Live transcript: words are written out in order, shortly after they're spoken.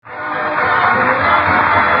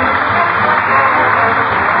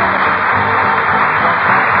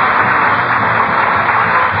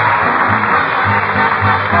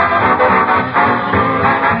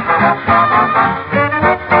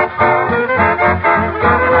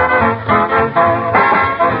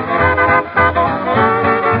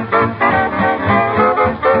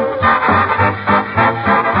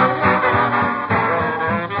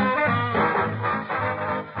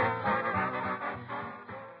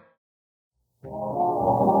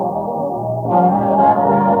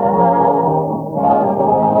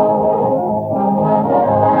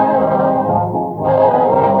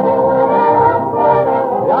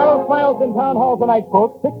tonight,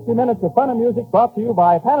 folks. 60 minutes of fun and music brought to you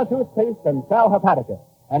by Panatooth Paste and Sal Hepatica.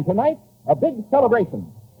 And tonight, a big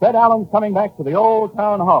celebration. Fred Allen's coming back to the old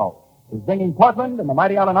town hall. He's bringing Portland and the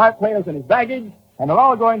Mighty Allen art players in his baggage, and they're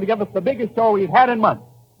all going to give us the biggest show we've had in months.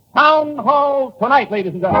 Town Hall tonight,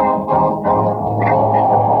 ladies and gentlemen.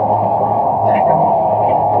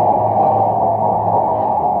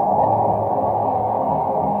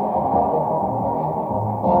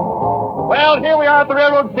 Well, here we are at the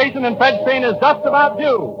railroad station, and Fred's train is just about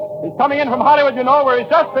due. He's coming in from Hollywood, you know, where he's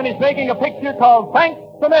just finished making a picture called Thanks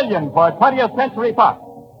a Million for 20th Century Fox.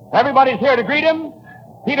 Everybody's here to greet him.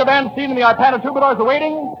 Peter Van Steen and the Arpana Troubadours are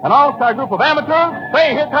waiting. An all-star group of amateurs.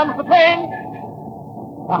 Say, here comes the train.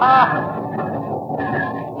 Aha.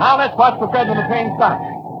 Now let's watch for Fred when the train stops.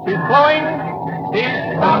 She's slowing. She's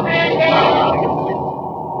stopping.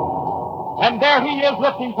 And there he is,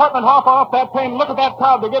 lifting Portland Hoffa off that train. Look at that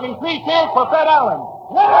crowd. They're giving 3 cheers for Fred Allen.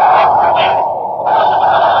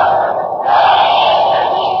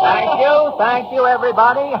 Thank you,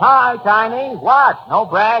 everybody. Hi, Tiny. What? No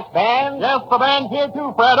brass band? Yes, the band's here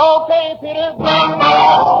too, Fred. Okay, Peter.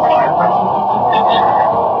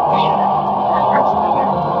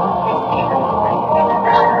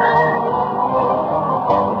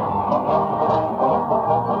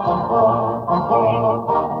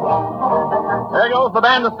 There goes the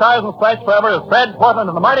band of Stars and Stripes Forever as Fred, Portland,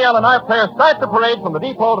 and the Mighty Allen art players start the parade from the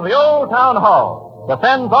depot to the old town hall. The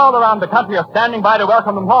friends all around the country are standing by to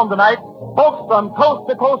welcome them home tonight. Folks from coast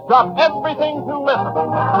to coast drop everything to listen.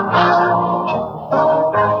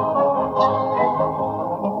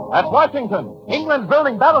 That's Washington. England's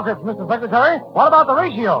building battleships, Mr. Secretary. What about the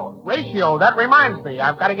ratio? Ratio, that reminds me.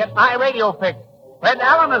 I've got to get my radio fixed. Fred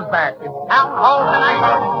Allen is back. It's town hall tonight.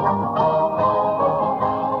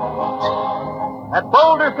 At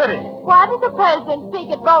Boulder City. Why did the president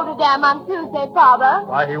speak at Boulder Dam on Tuesday, Father?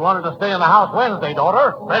 Why, he wanted to stay in the house Wednesday,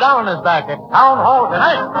 daughter. Fred Allen is back at Town Hall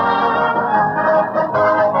tonight.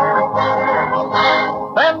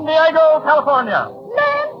 San Diego, California.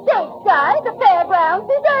 Land sakes, guys, the fairground's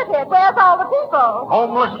deserted. Where's all the people?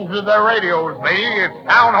 Home listen to their radios, lady. It's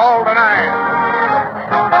Town Hall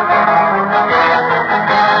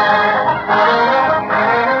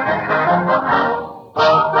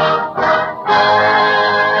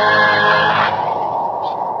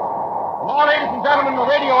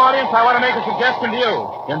I want to make a suggestion to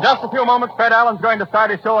you. In just a few moments, Fred Allen's going to start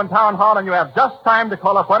his show in Town Hall, and you have just time to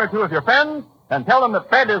call up 1 or 2 of your friends and tell them that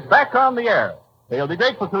Fred is back on the air. They'll be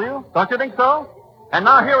grateful to you. Don't you think so? And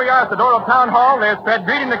now here we are at the door of Town Hall. There's Fred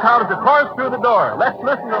greeting the crowd as it pours through the door. Let's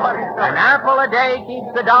listen to what he's saying. An apple a day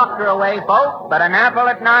keeps the doctor away, folks, but an apple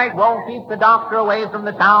at night won't keep the doctor away from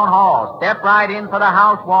the town hall. Step right in for the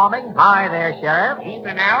housewarming. Hi there, Sheriff.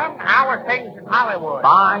 Evening, Allen. How are things in Hollywood?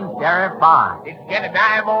 Fine, Sheriff, fine. Did you get a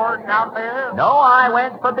divorce out there? No, I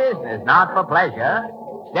went for business, not for pleasure.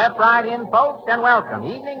 Step right in, folks, and welcome.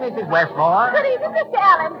 Evening, Mrs. Westmore. Good evening, Mr.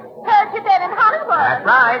 Allen. Heard you've been in Hollywood. That's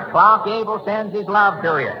right. Clark Gable sends his love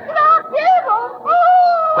to you. Clark Gable?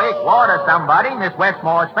 Oh! Quick, water, somebody. Miss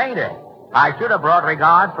Westmore's fainted. I should have brought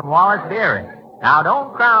regards from Wallace Beery. Now,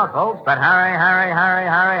 don't crowd, folks, but hurry.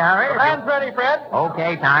 The band's ready, Fred.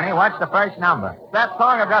 Okay, Tiny. What's the first number? That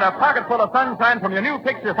song, I've got a pocket full of sunshine from your new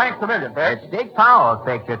picture, Thanks a Million, Fred. It's Dick Powell's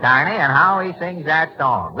picture, Tiny, and how he sings that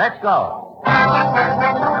song. Let's go.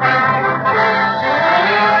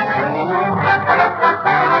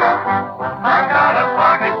 I got a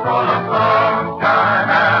pocket full of sunshine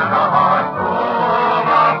and a heart full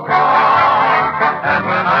of gold. And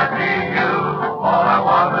when I see you, all I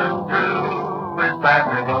want to do is pass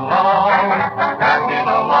it along. Hey,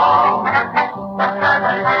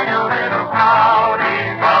 you little pouty,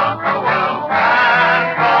 but the world can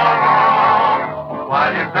go wrong.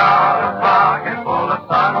 While you got a pocket full of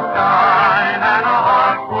sunshine and a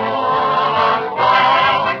heart full of gold.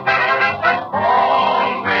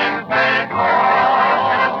 All winds may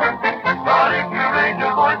blow, but if you raise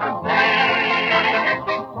your voice and sing,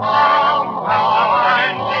 somehow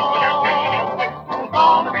I know it's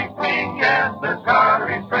gonna be sweet, yes, there's gotta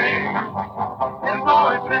be spring. And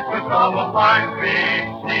though it's Christmas of a fine feet,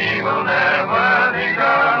 she will never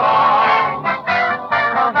linger long.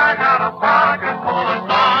 'Cause I got a pocket full of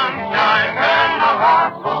sunshine and a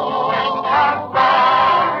heart full of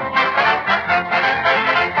song.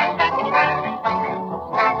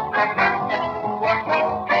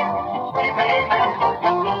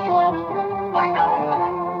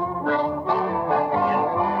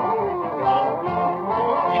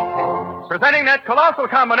 Presenting that colossal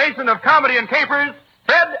combination of comedy and capers,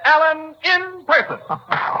 Fred Allen in person.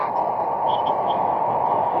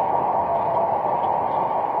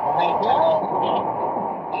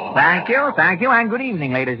 Thank you, and good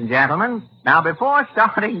evening, ladies and gentlemen. Now, before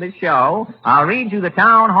starting the show, I'll read you the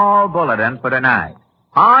town hall bulletin for tonight.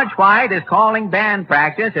 Hodge White is calling band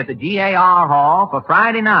practice at the GAR Hall for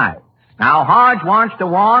Friday night. Now, Hodge wants to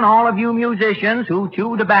warn all of you musicians who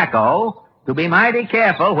chew tobacco to be mighty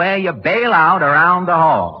careful where you bail out around the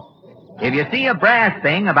hall. If you see a brass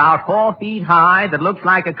thing about 4 feet high that looks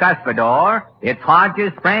like a cuspidor, it's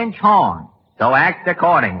Hodge's French horn, so act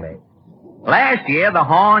accordingly. Last year, the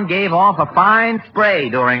horn gave off a fine spray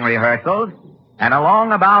during rehearsals, and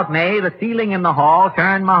along about May, the ceiling in the hall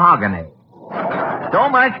turned mahogany. So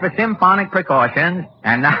much for symphonic precautions,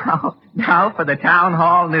 and now for the town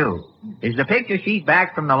hall news. Is the picture sheet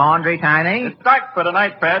back from the laundry, Tiny? It's back for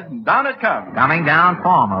tonight, Fred. Down it comes. Coming down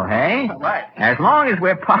formal, hey? Right. As long as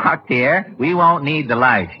we're parked here, we won't need the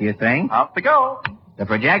lights, you think? Off to go. The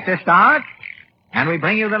projector starts, and we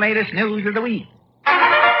bring you the latest news of the week.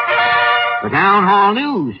 The Town Hall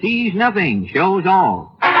News sees nothing, shows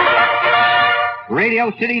all.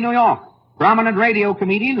 Radio City, New York. Prominent radio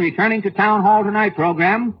comedian returning to Town Hall Tonight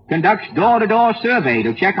program conducts door-to-door survey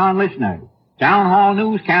to check on listeners. Town Hall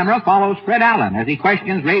News camera follows Fred Allen as he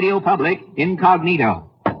questions radio public incognito.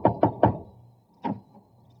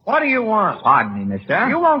 What do you want? Pardon me, mister.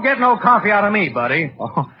 You won't get no coffee out of me, buddy.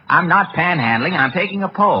 Oh, I'm not panhandling. I'm taking a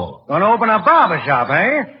poll. Gonna open a barber shop,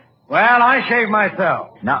 eh? Well, I shave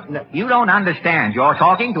myself. No, you don't understand. You're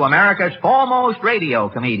talking to America's foremost radio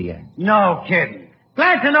comedian. No kidding.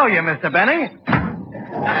 Glad to know you, Mr. Benny.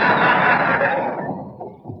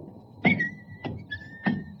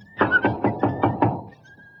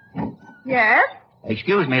 Yes?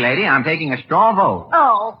 Excuse me, lady. I'm taking a straw vote.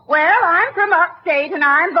 Oh, well, I'm from upstate, and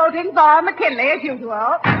I'm voting for McKinley as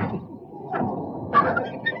usual.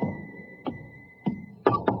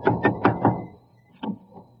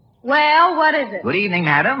 Well, what is it? Good evening,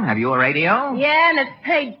 madam. Have you a radio? Yeah, and it's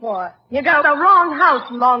paid for. You got the wrong house,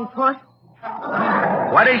 Longfoot.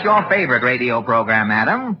 What is your favorite radio program,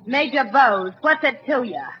 madam? Major Bose. What's it to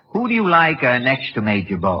you? Who do you like next to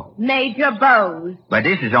Major Bo? Major Bose. But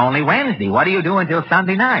this is only Wednesday. What do you do until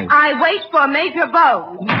Sunday night? I wait for Major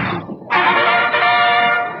Bose.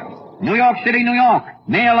 New York City, New York.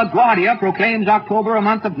 Mayor LaGuardia proclaims October a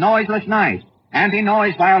month of noiseless night.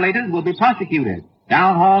 Anti-noise violators will be prosecuted.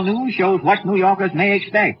 Town Hall News shows what New Yorkers may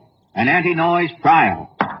expect. An anti-noise trial.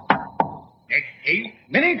 Next case.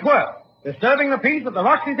 Minnie 12. Disturbing the peace at the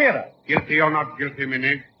Roxy Theater. Guilty or not guilty,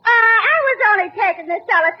 Minnie? I was only taking the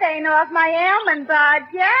cellophane off my almond bar,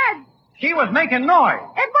 Judge. She was making noise.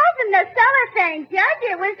 It wasn't the cellophane, Judge.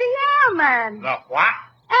 It was the almonds. The what?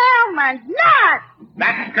 Almonds, nuts.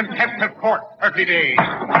 That's contempt of court. 30 days.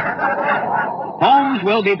 Homes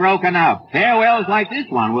will be broken up. Farewells like this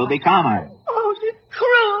one will be common. Oh, this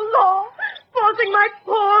cruel law. Forcing my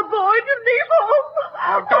poor boy to leave home.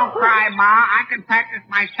 Oh, don't cry, Ma. I can practice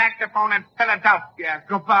my saxophone in Philadelphia.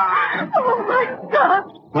 Goodbye. Oh, my God.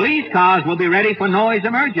 Police cars will be ready for noise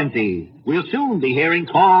emergencies. We'll soon be hearing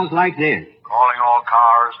calls like this. Calling all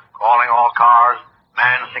cars. Calling all cars.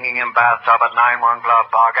 Man singing in bathtub at 91 Glove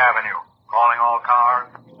Park Avenue. Calling all cars.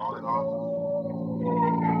 Calling all...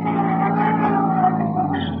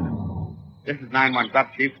 This is 9-1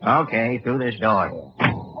 Club, Chief. Okay, through this door.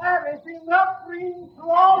 Hey,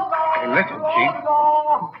 listen, Chief.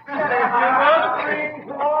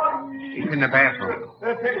 He's in the bathroom.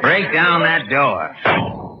 Break down that door.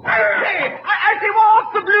 I say,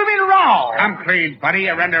 what's the blooming wrong? Come clean, buddy.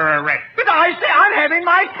 You're under arrest. But I say I'm having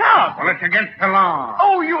my cup. Well, it's against the law.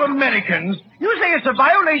 Oh, you Americans. You say it's a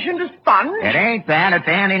violation to sponge? It ain't that. It's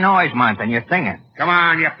anti-noise month, and you're singing. Come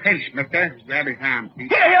on, you pinch, mister. Grab his arm, Chief.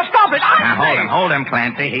 Here, stop it. Now, hold him,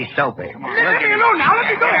 Clancy. He's soapy. Come on. Let me alone now. Let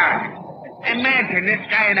me go. Yeah. Imagine this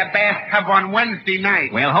guy in a bathtub on Wednesday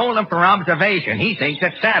night. We'll hold him for observation. He thinks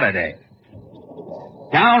it's Saturday.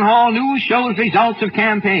 Town Hall News shows results of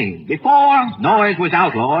campaign. Before noise was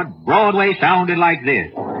outlawed, Broadway sounded like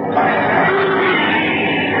this.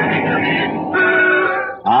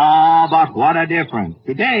 Ah, but what a difference.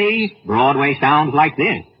 Today, Broadway sounds like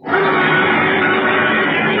this.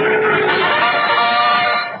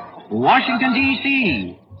 Washington,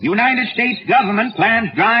 D.C. United States government plans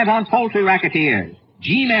drive on poultry racketeers.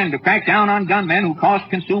 G-men to crack down on gunmen who cost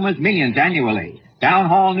consumers millions annually. Town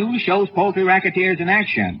Hall News shows poultry racketeers in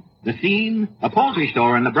action. The scene, a poultry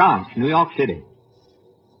store in the Bronx, New York City.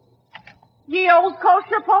 Ye old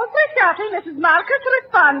kosher poultry shopping, Mrs. Marcus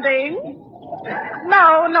responding.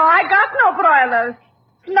 No, I got no broilers.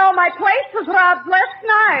 No, my place was robbed last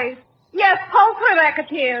night. Yes, poultry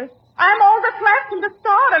racketeers. I'm all that's left in the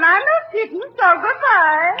store, and I'm not kidding, so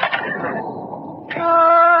goodbye.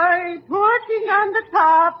 Oh, putting on the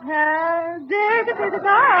top hat.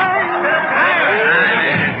 Hi,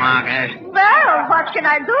 Mrs. Marcus. Well, what can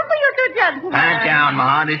I do for you two gentlemen? Pat down,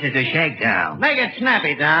 Ma. This is a shakedown. Make it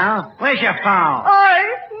snappy, Doll. Where's your phone?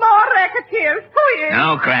 Oh, more racketeers. Who is?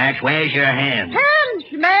 No, Cratch. Where's your hand?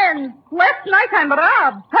 Man, last night I'm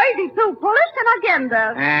robbed. 32 bullets and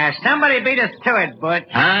agenda. Somebody beat us to it, Butch.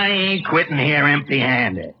 I ain't quitting here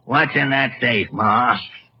empty-handed. What's in that safe, Ma?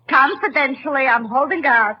 Confidentially, I'm holding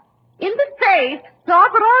out. In the safe,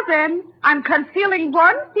 Dog Rosen, I'm concealing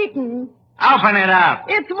one kitten. Open it up.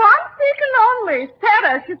 It's one kitten only.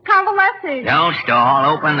 Sarah, she's convalescing. Don't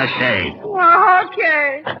stall. Open the safe. Oh,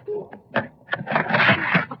 okay.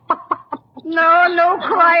 No,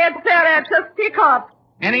 quiet, Sarah. It's a stick-up.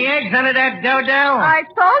 Any eggs under that dodo? I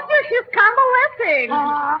told you she's convalescing.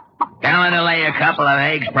 Tell her to lay a couple of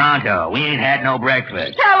eggs pronto. We ain't had no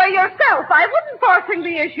breakfast. Tell her yourself. I wasn't forcing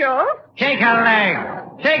the issue. Shake a leg.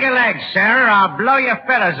 Shake a leg, Sarah. I'll blow your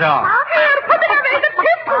feathers off. Here, put her away the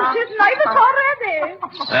pistol. She's nervous already.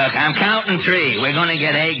 Look, I'm counting 3. We're going to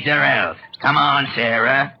get eggs or else. Come on,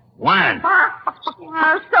 Sarah. 1,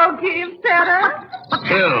 So give, Sarah.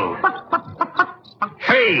 2,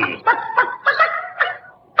 3.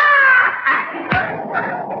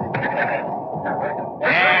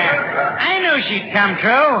 I knew she'd come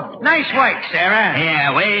true. Nice work, Sarah.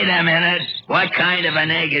 Yeah, wait a minute. What kind of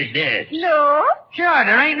an egg is this? No. Sure,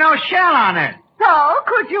 there ain't no shell on it. So,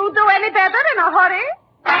 could you do any better in a hurry?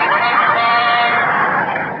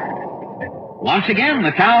 Once again,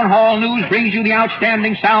 the Town Hall News brings you the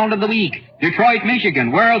outstanding sound of the week. Detroit,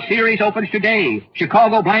 Michigan. World Series opens today.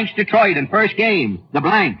 Chicago blanks Detroit in first game. The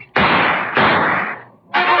blank.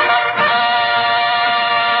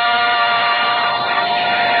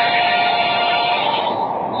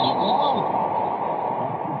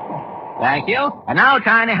 Thank you. And now,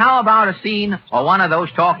 Tiny, how about a scene or one of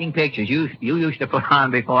those talking pictures you used to put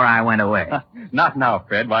on before I went away? Not now,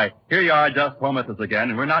 Fred. Why, here you are just home with us again,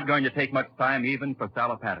 and we're not going to take much time even for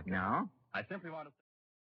Salopatica. No? I simply want to...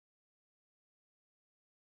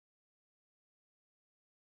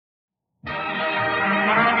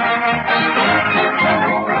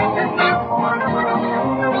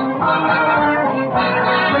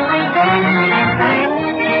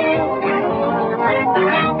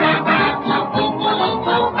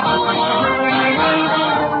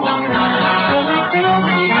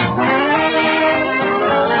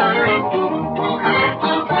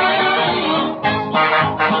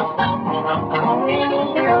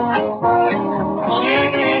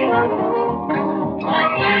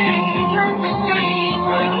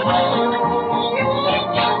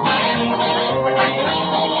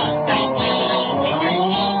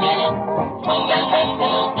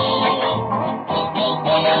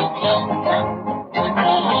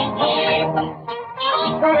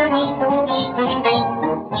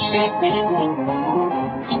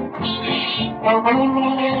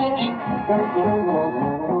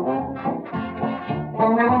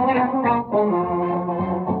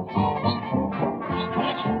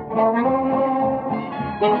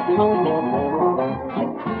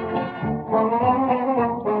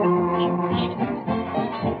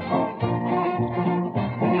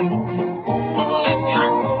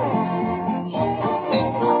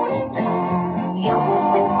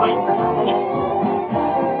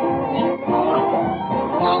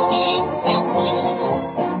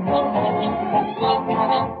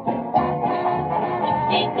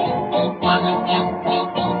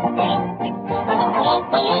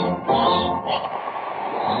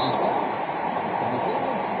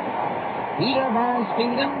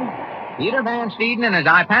 Peter Van Steeden and his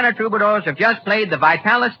Ipana Troubadours have just played the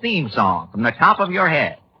Vitalis theme song from the top of your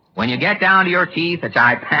head. When you get down to your teeth, it's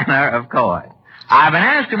Ipana, of course. I've been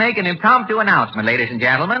asked to make an impromptu announcement, ladies and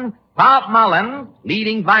gentlemen. Pop Mullen,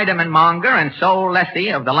 leading vitamin monger and sole lessee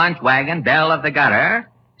of the lunch wagon, Belle of the Gutter,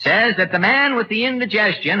 says that the man with the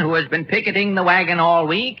indigestion who has been picketing the wagon all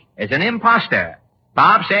week is an imposter.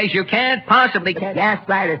 Bob says you can't possibly get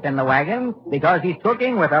gastritis in the wagon because he's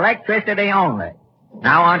cooking with electricity only.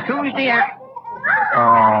 Now, on Tuesday...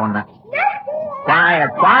 Oh, no.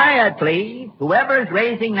 Quiet, please. Whoever's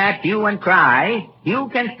raising that hue and cry, you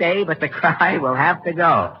can stay, but the cry will have to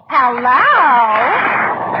go.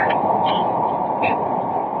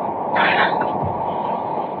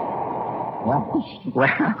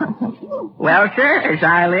 Well, sir, as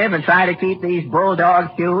I live and try to keep these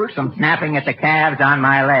bulldog shoes from snapping at the calves on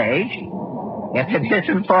my legs, if it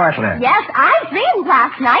isn't Portland. Yes, I dreamed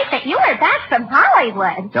last night that you were back from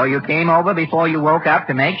Hollywood. So you came over before you woke up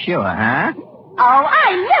to make sure, huh? Oh,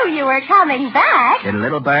 I knew you were coming back. Did a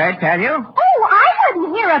little bird tell you? Oh, I wouldn't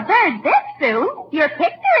didn't hear a bird this soon. Your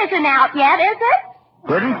picture isn't out yet, is it?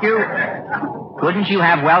 Couldn't you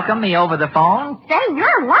have welcomed me over the phone? Say,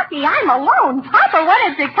 you're lucky I'm alone. Papa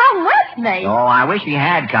wanted to come with me. Oh, I wish he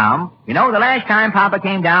had come. You know, the last time Papa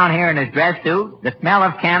came down here in his dress suit, the smell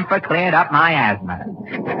of camphor cleared up my asthma.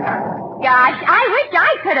 Gosh, I wish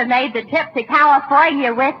I could have made the trip to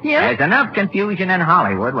California with you. There's enough confusion in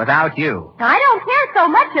Hollywood without you. I don't care so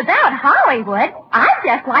much about Hollywood. I'd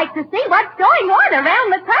just like to see what's going on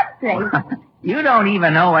around the country. You don't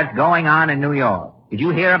even know what's going on in New York. Did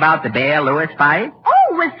you hear about the Bear Lewis fight?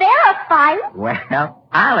 Oh, was there a fight? Well,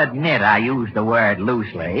 I'll admit I used the word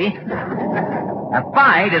loosely. A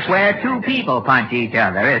fight is where two people punch each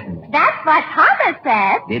other, isn't it? That's what Papa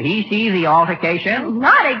said. Did he see the altercation?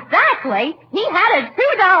 Not exactly. He had a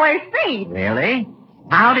 $2 seat. Really?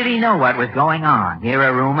 How did he know what was going on? Hear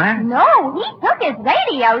a rumor? No, he took his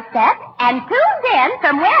radio set and tuned in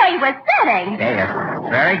from where he was sitting. There.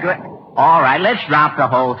 Very good. All right, let's drop the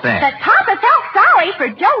whole thing. But Papa felt sorry for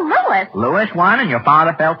Joe Lewis. Lewis won and your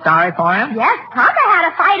father felt sorry for him? Yes, Papa had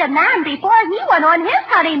to fight a man before he went on his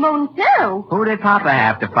honeymoon, too. Who did Papa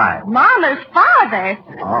have to fight? Mama's father.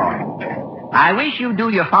 Oh. I wish you'd do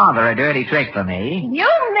your father a dirty trick for me. You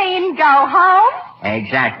mean go home?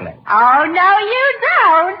 Exactly. Oh, no, you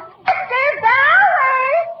don't. Mr.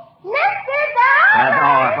 Bowers! Mr.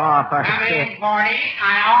 Bowers! Come in, Forty.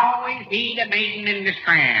 I always be debating in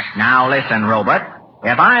distress. Now listen, Robert.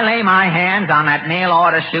 If I lay my hands on that mail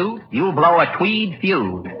order suit, you'll blow a tweed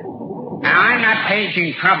fuse. Now, I'm not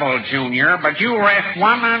paging trouble, Junior, but you rest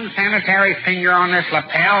one unsanitary finger on this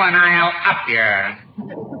lapel and I'll up you.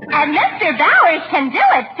 And Mr. Bowers can do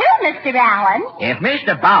it, too, Mr. Allen. If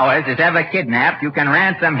Mr. Bowers is ever kidnapped, you can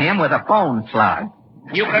ransom him with a phone slug.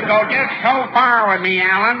 You could go just so far with me,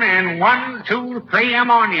 Allen, and 1, 2, 3,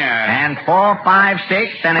 I'm on you. And 4, 5,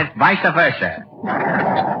 6, and it's vice versa.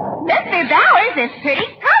 Mr. Bowers is pretty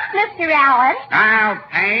tough, Mr. Allen. I'll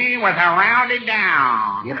pay with a rounded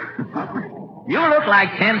down. You look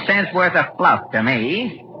like 10 cents worth of fluff to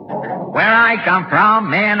me. Where I come from,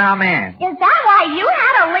 men are men. Is that why you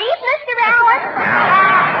had to leave, Mr. Allen?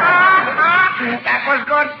 That was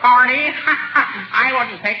good, Barney. I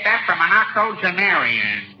wouldn't take that from an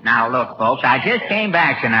octogenarian. Now, look, folks, I just came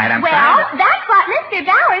back tonight. I'm Well, trying to... that's what Mr.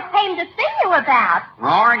 Bowers came to see you about.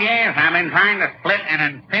 Lord, yes, I've been trying to split an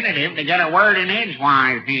infinitive to get a word in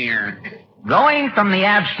edgewise here. Going from the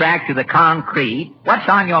abstract to the concrete, what's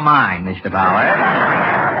on your mind, Mr. Bowers?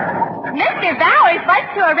 Mr. Bowers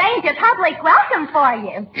wants to arrange a public welcome for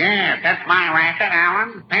you. Yes, that's my racket,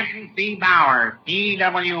 Allen. Fenton C. Bowers,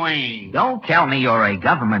 EWA. Don't tell me you're a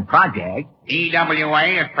government project.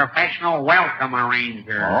 EWA is Professional Welcome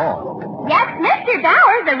Arranger. Oh. Yes, Mr.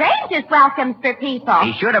 Bowers arranges welcomes for people.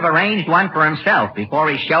 He should have arranged one for himself before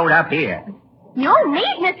he showed up here. You'll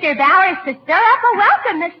need Mr. Bowers to stir up a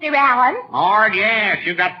welcome, Mr. Allen. Lord, yes,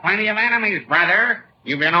 you've got plenty of enemies, brother.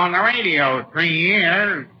 You've been on the radio 3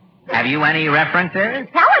 years. Have you any references?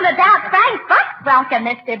 Tell him about Frank Buck's welcome,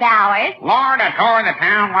 Mr. Bowers. Lord, I tore the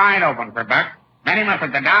town wide open for Buck. Met him up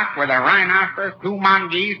at the dock with a rhinoceros, 2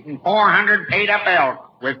 mongoose, and 400 paid-up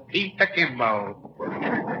elk with teeth akimbo.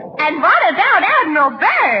 And what about Admiral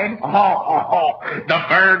Byrd? The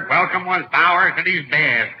bird welcome was Bowers at his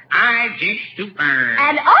best. I jinked to bird.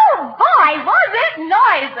 And oh boy, was it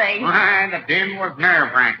noisy. Why, the din was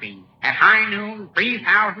nerve-wracking. At high noon,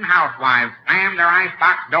 3,000 housewives slammed their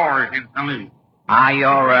icebox doors in salute. Are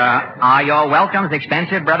your welcomes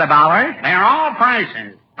expensive, Brother Bowers? They're all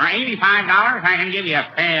prices. For $85, I can give you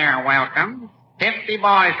a fair welcome. 50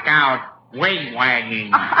 Boy Scouts wig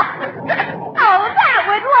wagging. Oh, that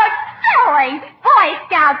would look silly. Boy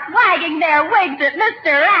Scouts wagging their wigs at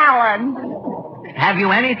Mr. Allen. Have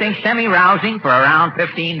you anything semi-rousing for around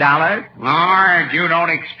 $15? Lord, you don't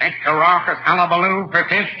expect a raucous hullabaloo for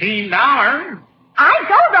 $15. I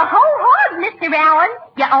go the whole hog, Mr. Allen.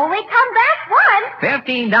 You only come back once.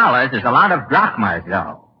 $15 is a lot of drachmas,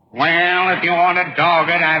 though. Well, if you want to dog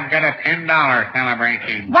it, I've got a $10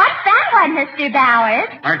 celebration. What's that one, Mr. Bowers?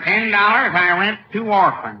 For $10, I rent 2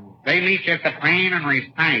 orphans. They meet you at the plane and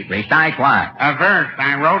recite. Recite what? A verse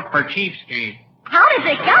I wrote for Cheapskate. How does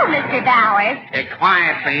it go, Mr. Bowers?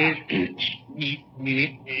 Quiet, please.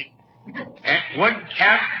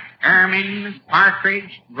 Woodchuck, ermine,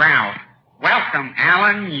 partridge, grouse. Welcome,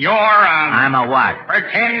 Alan. You're I'm a what? For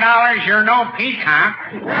 $10, you're no peacock.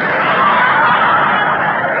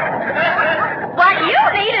 What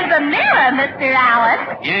you need is a mirror, Mr.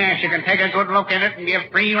 Allen. Yes, you can take a good look at it and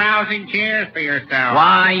give 3 rousing cheers for yourself.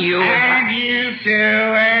 Why, you... And you too,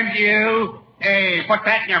 and you. Hey, put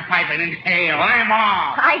that in your pipe and inhale. I'm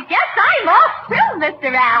off. I guess I'm off too,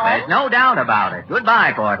 Mr. Allen. There's no doubt about it.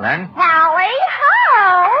 Goodbye, Portland. Howdy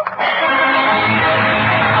ho!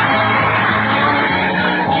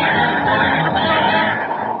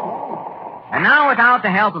 And now, without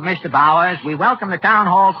the help of Mr. Bowers, we welcome the Town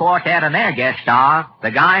Hall Quartet and their guest star,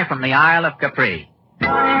 the guy from the Isle of Capri.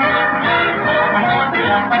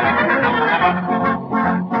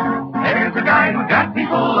 There's a guy who got me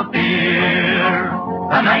full of fear.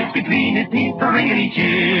 A knife between his teeth, a ring in each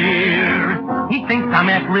ear. He thinks I'm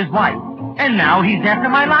after his wife, and now he's after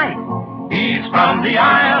my life. He's from the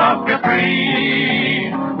Isle of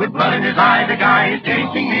Capri. With blood in his eye, the guy is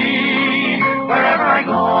chasing me. Wherever I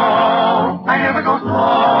go, I never go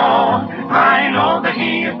slow. I know that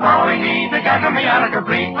he is following me. The guy from the Isle of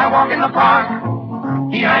Capri. I walk in the park,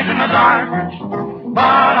 he hides in the dark.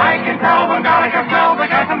 But I can tell when God I can smell the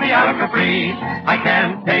guy from the Isle of Capri. I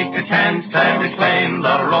can't take a chance and explain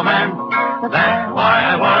the romance. That's why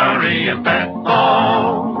I worry if that's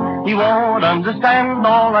so. He won't understand,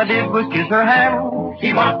 all I did was kiss her hand.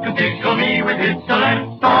 He wants to tickle me with his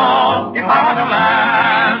stiletto. If I want to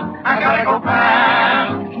laugh, I gotta go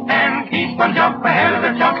fast and keep one jump ahead of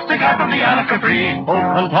the chumps, the guy from the Isle of Capri.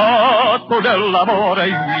 Oh, cantato dell'amore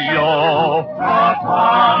io,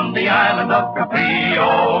 upon the island of Capri.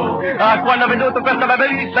 Quando ho veduto questo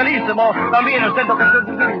bellissimo, bambino, sento che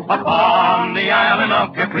upon the island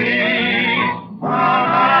of Capri. The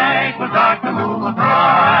night was dark, the moon was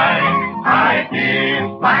bright. I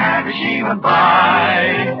kissed my hand as she went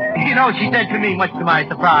by. You know, she said to me, much to my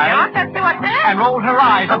surprise, and rolled her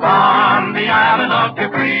eyes upon the island of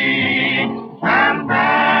Capri. And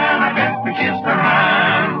then I bent to kiss her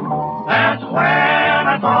hand. That's when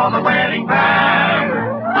I saw the wedding band.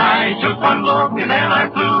 I took one look and then I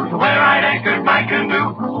flew to where I'd anchored my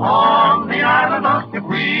canoe on the island of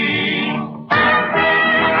Capri.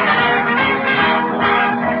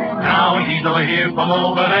 Now he's over here from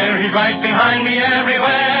over there. He's right behind me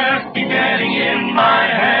everywhere. He's getting in my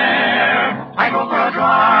hair. I go for a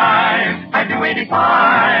drive. I do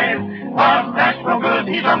 85. But that's no good.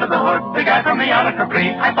 He's under the hood. The guy from the Isle of Capri.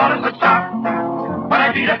 I thought it would stop, but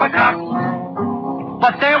I beat up a cop.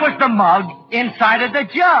 But there was the mug inside of the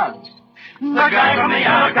jug. The guy from the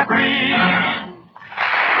Isle of Capri.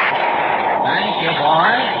 Thank you,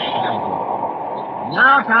 boy.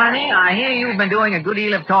 Now, Tiny, I hear you've been doing a good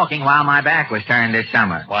deal of talking while my back was turned this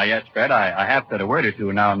summer. Why, yes, Fred, I have said a word or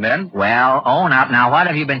two now and then. Well, own up. Now, what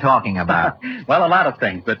have you been talking about? Well, a lot of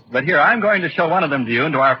things, but here, I'm going to show one of them to you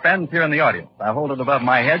and to our friends here in the audience. I'll hold it above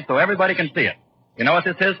my head so everybody can see it. You know what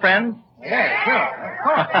this is, friends? Yeah, sure. Of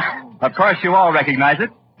course. Of course, you all recognize it.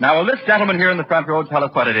 Now, will this gentleman here in the front row tell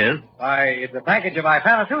us what it is? Why, it's a package of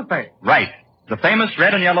Ipana toothpaste. Right. The famous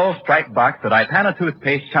red and yellow striped box that Ipana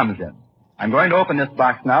toothpaste comes in. I'm going to open this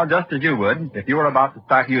box now just as you would if you were about to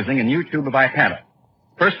start using a new tube of Ipana.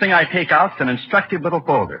 First thing I take out is an instructive little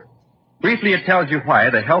folder. Briefly, it tells you why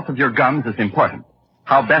the health of your gums is important,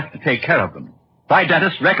 how best to take care of them. Why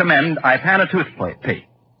dentists recommend Ipana toothpaste.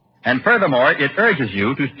 And furthermore, it urges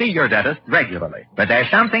you to see your dentist regularly. But there's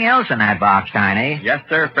something else in that box, Tiny. Yes,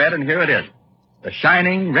 sir, Fred, and here it is. The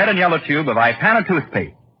shining red and yellow tube of Ipana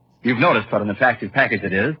toothpaste. You've noticed what an attractive package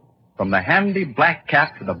it is, from the handy black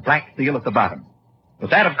cap to the black seal at the bottom. But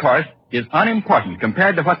that, of course, is unimportant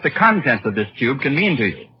compared to what the contents of this tube can mean to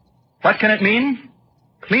you. What can it mean?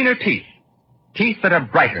 Cleaner teeth. Teeth that are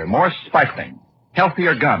brighter, more sparkling.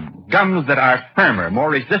 Healthier gums. Gums that are firmer, more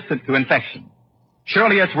resistant to infection.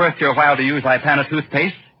 Surely it's worth your while to use Ipana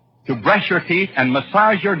toothpaste to brush your teeth and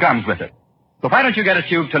massage your gums with it. So why don't you get a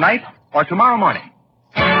tube tonight or tomorrow morning?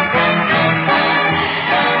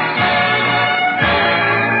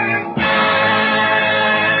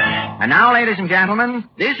 And now, ladies and gentlemen,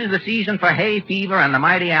 this is the season for hay fever and the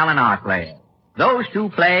mighty Allen Art Players. Those two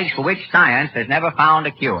plagues for which science has never found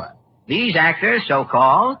a cure. These actors,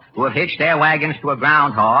 so-called, who have hitched their wagons to a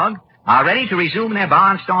groundhog, are ready to resume their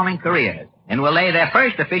barnstorming careers and will lay their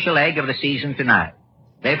first official egg of the season tonight.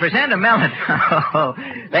 They present a melodrama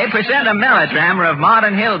of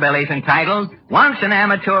modern hillbillies entitled Once an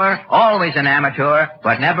Amateur, Always an Amateur,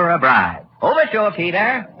 But Never a Bride. Over to you,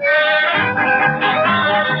 Peter.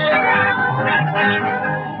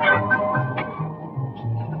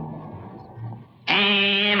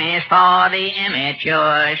 M is for the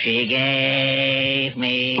immature she gave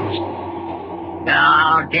me.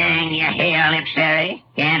 Oh, dang your hair lips, Harry.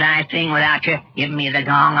 Can't I sing without you giving me the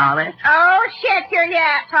gong all this? Oh, shut your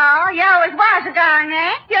yap, Paul. You always was a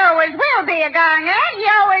gonghead. You always will be a gonghead. You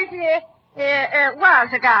always, was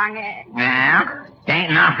a gonghead. Well, it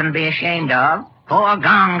ain't nothing to be ashamed of. before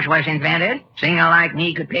gongs was invented, singer like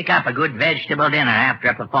me could pick up a good vegetable dinner after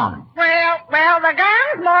a performance. Well, the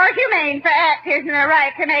gun's more humane for actors than a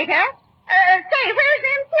right to make her. Say, where's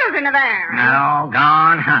them children of ours? No,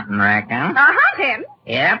 gone hunting, reckon. Hunting?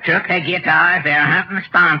 Yep, took their guitars. They're hunting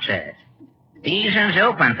sponsors. Season's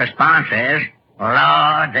open for sponsors.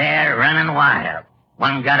 Lord, they're running wild.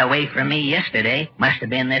 One got away from me yesterday. Must have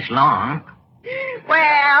been this long.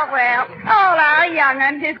 Well, all our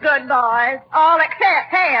young'uns is good boys. All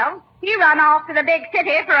except Pam. He run off to the big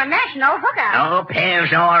city for a national hookup. Oh,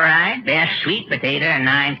 Pev's all right. Best sweet potato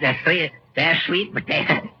and best sweet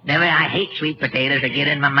potato. Never, I hate sweet potatoes that get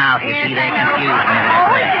in my mouth. You see, they confuse me.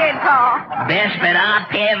 Oh, he did, Paul. Best, but our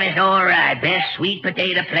Pev is all right. Best sweet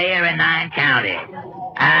potato player in 9 counties.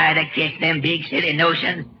 I'd have kicked them big city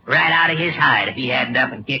notions right out of his hide if he hadn't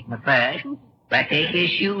up and kicked me first. But take his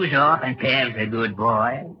shoes off, and Pev's a good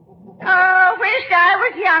boy. Oh, wished I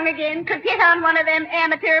was young again. Could get on one of them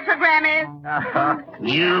amateur programmers. Oh,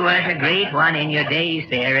 you was a great one in your days,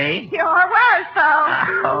 Sarah. Sure was, Paul.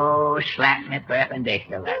 Oh, slap me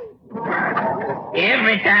perpendicular.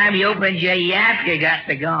 Every time you opened your yap, you got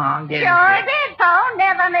the gong, didn't Sure you? did, Paul.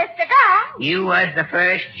 Never missed a gong. You was the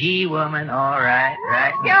first G-woman, all right,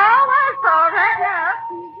 right? Sure was, Paul, right now.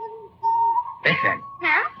 Listen,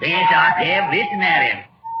 Huh? there's our Pev. Listen at him.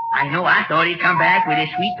 I thought he'd come back with his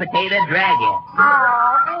sweet potato dragon.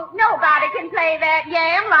 Oh, ain't nobody can play that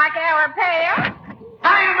yam like our Pam.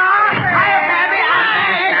 Hiya, Ma. Hiya, Pappy.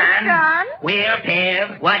 Son. Well,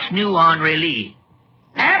 Pev, what's new on release?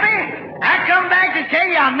 Pappy, I come back to tell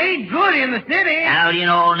you I made good in the city. How do you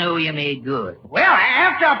all know you made good? Well,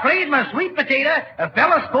 after I played my sweet potato, a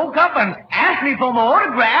fella spoke up and asked me for my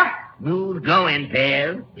autograph. Smooth going,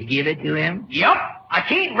 Pev. You give it to him? Yup, I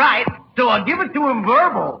can't write, so I'll give it to him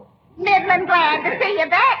verbal. Midland glad to see you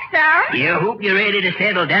back, son. You hope you're ready to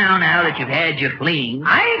settle down now that you've had your fling.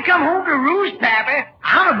 I ain't come home to roost, Pappy.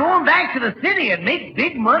 I'm going back to the city and make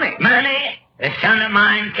big money. Money? A son of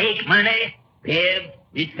mine take money? Pev,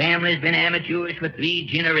 this family's been amateurs for 3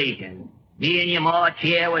 generations. Me and your ma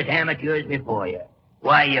Chair was amateurs before you.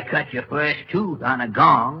 Why, you cut your first tooth on a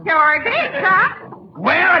gong. Sure did, son.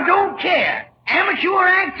 Well, I don't care. Amateur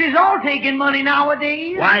acts is all taking money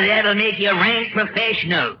nowadays. Why, that'll make you rank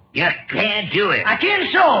professional. You can't do it. I can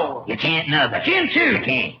so. You can't neither. I can too. You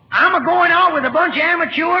can't. I'm a-going out with a bunch of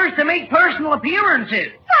amateurs to make personal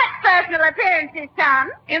appearances. What personal appearances, son?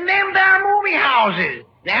 In them there movie houses.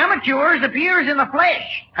 The amateurs appears in the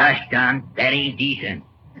flesh. Hush, son. That ain't decent.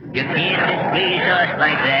 You can't displease us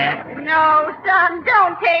like that. No, son,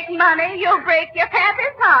 don't take money. You'll break your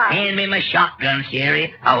pappy's heart. Hand me my shotgun,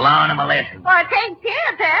 Sherry. I'll learn him a lesson. Well, take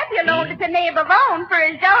care, Pap. You loaned it to neighbor Vaughn for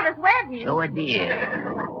his daughter's wedding. So it did.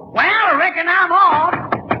 Well, I reckon I'm off.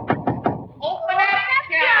 Open that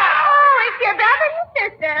Oh, it's your brother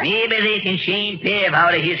and sister. Maybe they can shame Pev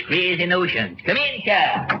out of his crazy notions. Come in,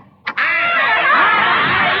 child.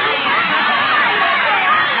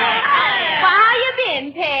 How you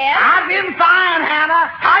been, Pap? I've been fine, Hannah.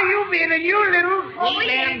 How you been and you little... We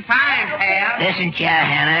been fine, pal. Listen, Chair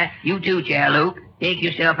Hannah. You too, Chair Luke. Take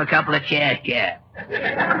yourself a couple of chairs, Chair.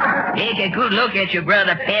 Take a good look at your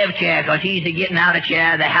brother Pev, Chair, 'cause he's a-getting out of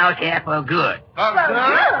chair the house here for good.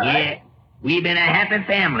 Yeah. We've been a happy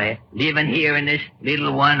family living here in this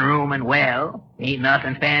little one-room and well. Ain't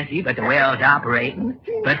nothing fancy, but the well's operating.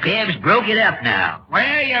 But Pev's broke it up now.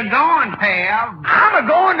 Where you going, pal? I'm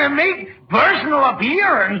a-going to make personal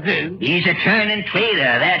appearances. He's a turning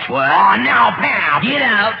trader, that's what. Oh, now, pal. Get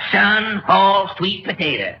out, son. Haul sweet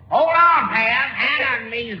potato. Hold on, pal. Hannah and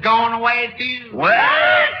me's going away, too.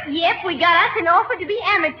 What? Yep, we got us an offer to be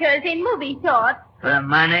amateurs in movie shorts. For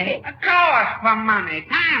money? Of course, for money.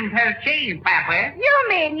 Times has changed, Pappy. You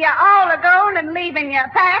mean you're all a-going and leaving your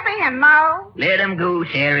pappy and Mo? Let him go,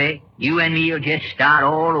 Sherry. You and me'll just start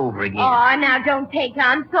all over again. Oh, now don't take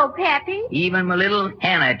on so pappy. Even my little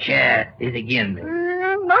Hannah chair is again me.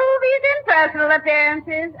 Movies and personal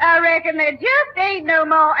appearances. I reckon there just ain't no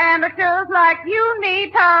more amateurs like you and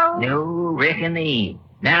me, Paul. No, reckon they ain't.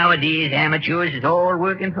 Nowadays, amateurs is all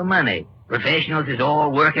working for money. Professionals is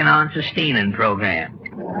all working on sustaining programs.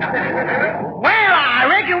 Well, I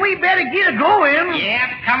reckon we better get a-going. Yep,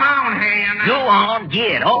 come on, Hannah. Go on,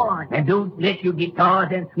 get on. And don't let your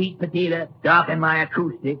guitars and sweet potato darken my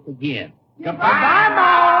acoustics again. Goodbye,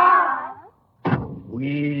 Ma.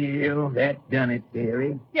 Well, that's done it,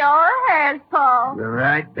 Terry. Sure has, Paul. We're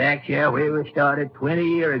right back here where we started 20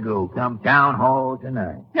 years ago, come town hall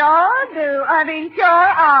tonight. Sure do. I mean, sure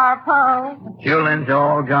are, Paul. Children's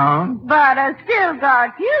all gone. But I still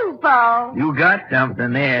got you, Paul. You got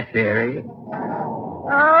something there, Terry.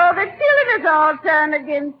 Oh, the children is all turned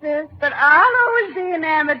against us, but I'll always be an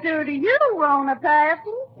amateur to you, won't I, Pappy?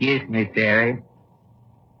 Yes, Miss Terry.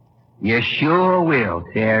 You sure will,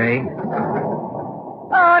 Terry.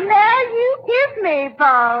 Oh, now you kiss me,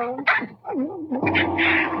 Paul.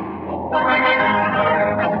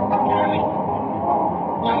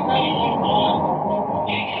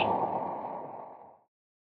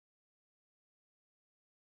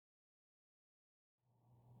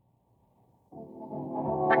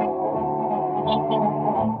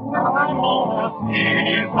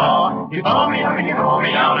 You call me up and you call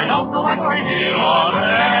me down. I don't know what we're here or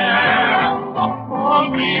there. Oh,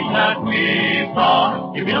 dream that we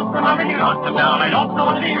saw. You built them up and you got them down. I don't know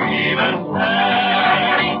what you even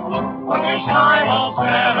say. But you shine all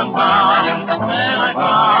 7 pounds. Then I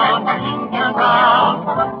found you brown.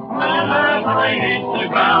 And as I hit the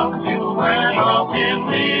ground, you went up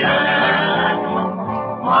in the air.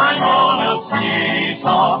 I'm on a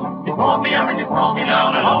seesaw. You pull me up and you pull me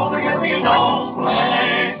down, and all together you don't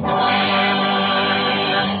play fair.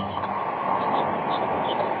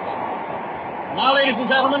 Now, ladies and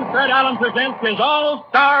gentlemen, Fred Allen presents his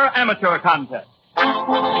All-Star Amateur Contest. Thank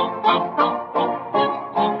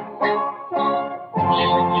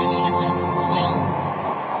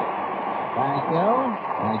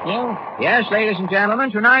you. Yes, ladies and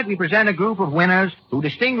gentlemen, tonight we present a group of winners who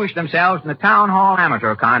distinguished themselves in the Town Hall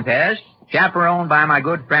Amateur Contest, chaperoned by my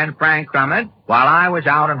good friend Frank Crummett, while I was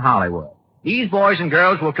out in Hollywood. These boys and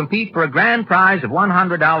girls will compete for a grand prize of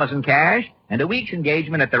 $100 in cash and a week's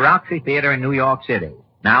engagement at the Roxy Theater in New York City.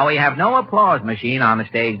 Now, we have no applause machine on the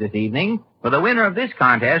stage this evening, for the winner of this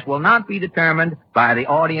contest will not be determined by the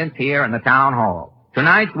audience here in the Town Hall.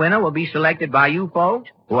 Tonight's winner will be selected by you folks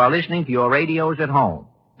who are listening to your radios at home.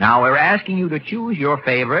 Now, we're asking you to choose your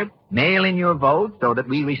favorite, mail in your vote so that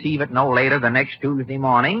we receive it no later than next Tuesday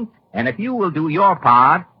morning. And if you will do your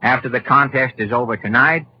part after the contest is over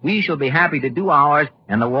tonight, we shall be happy to do ours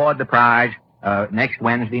and award the prize next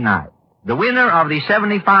Wednesday night. The winner of the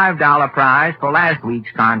 $75 prize for last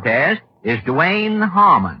week's contest is Dwayne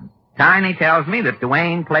Harmon. Tiny tells me that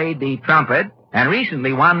Dwayne played the trumpet and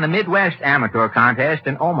recently won the Midwest Amateur Contest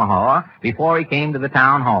in Omaha before he came to the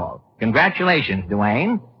Town Hall. Congratulations,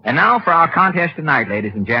 Dwayne. And now for our contest tonight,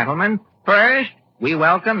 ladies and gentlemen. First, we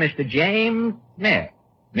welcome Mr. James Smith.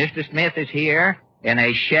 Mr. Smith is here in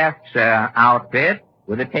a chef's outfit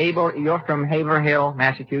with a table. You're from Haverhill,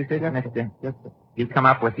 Massachusetts, yes, Mr. Yes, sir. You come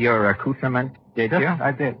up with your accoutrement, did you?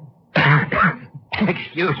 I did.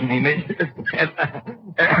 Excuse me, Mr. Smith.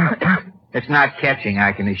 It's not catching,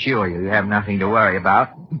 I can assure you. You have nothing to worry about.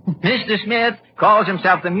 Mr. Smith calls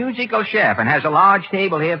himself the musical chef and has a large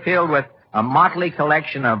table here filled with a motley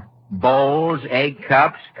collection of bowls, egg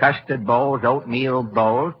cups, custard bowls, oatmeal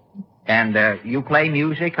bowls. And you play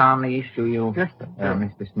music on these, do you, yes, sir.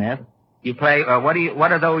 Mr. Smith? You play,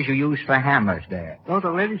 what are those you use for hammers there? Those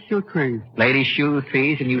are ladies' shoe trees. Ladies' shoe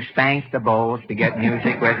trees, and you spank the bowls to get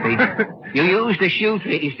music with the... You use the shoe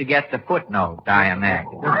trees to get the footnote, I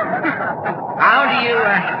imagine. How do you,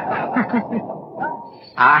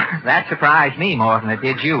 that surprised me more than it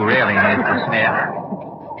did you, really, Mr. Smith.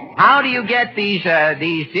 How do you get these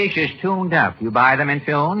dishes tuned up? You buy them in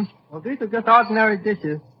tune? Well, these are just ordinary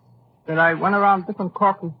dishes that I went around different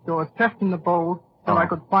corking stores testing the bowls so I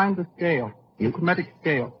could find the scale, the arithmetic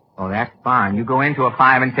scale. Oh, that's fine. You go into a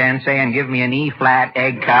 5 and 10, say, and give me an E-flat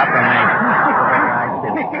egg cup, and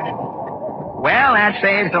well, that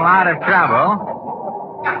saves a lot of trouble.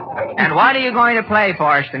 And what are you going to play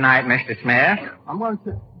for us tonight, Mr. Smith? I'm going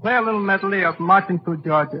to play a little medley of Marching Through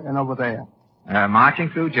Georgia and Over There.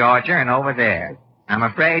 Marching Through Georgia and Over There. I'm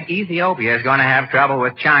afraid Ethiopia is going to have trouble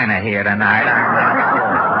with China here tonight. I'm not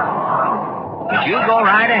sure. But you go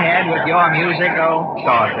right ahead with your musical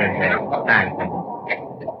sauces there. Thank you.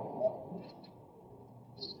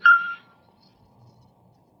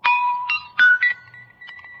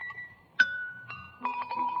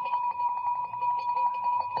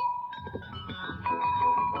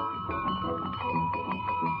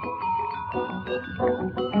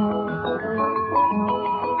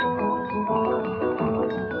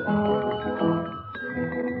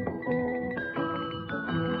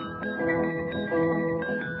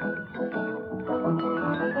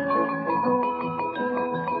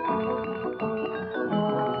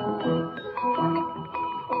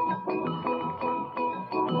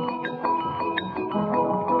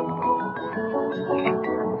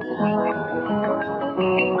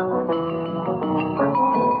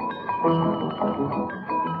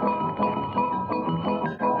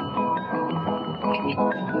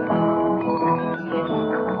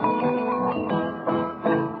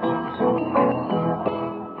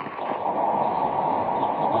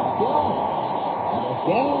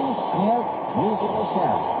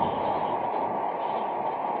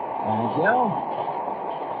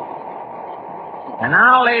 And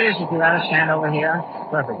now, ladies, if you let us stand over here.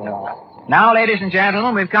 Perfectly all right. Now, ladies and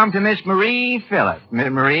gentlemen, we've come to Miss Marie Phillips. Miss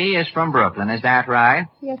Marie is from Brooklyn, is that right?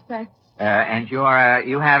 Yes, sir. And you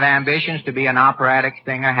have ambitions to be an operatic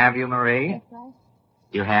singer, have you, Marie? Yes, sir.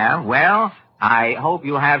 You have? Well, I hope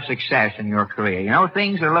you'll have success in your career. You know,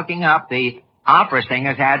 things are looking up. The opera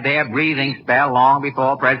singers had their breathing spell long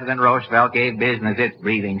before President Roosevelt gave business its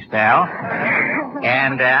breathing spell.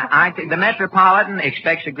 And the Metropolitan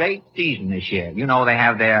expects a great season this year. You know, they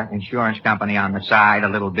have their insurance company on the side, a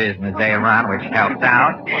little business they run, which helps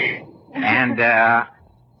out. And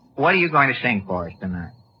what are you going to sing for us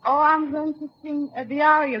tonight? Oh, I'm going to sing the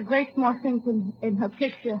aria Grace Moore sings in her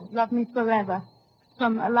picture, Love Me Forever,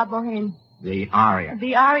 from La Boheme. The aria.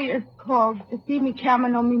 The aria is called See Me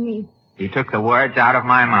Camino Mimi. You took the words out of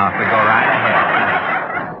my mouth, but go right ahead.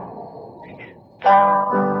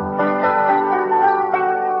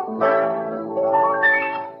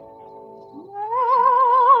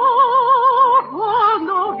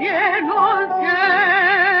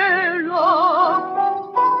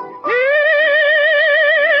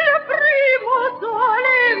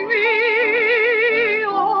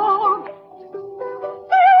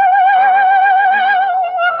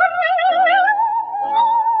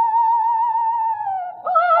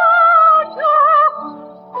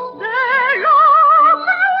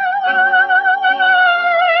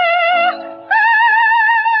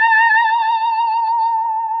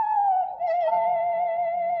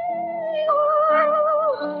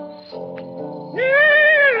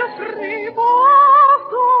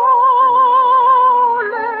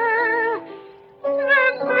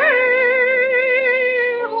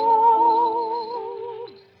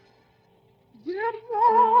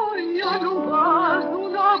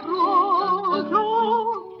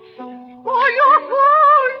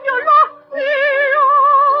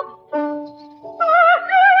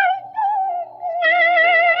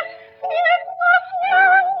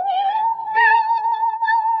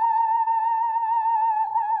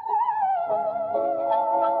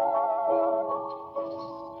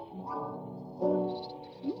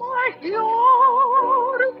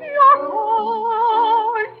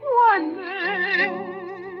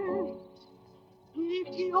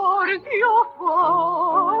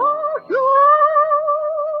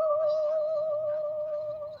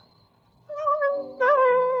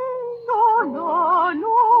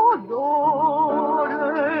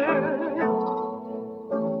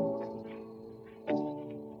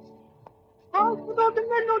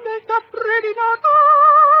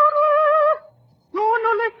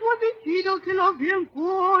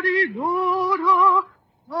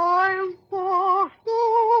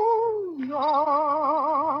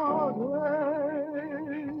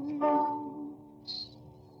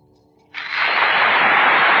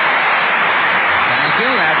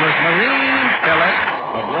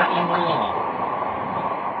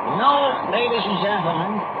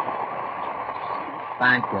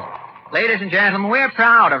 Thank you. Ladies and gentlemen, we're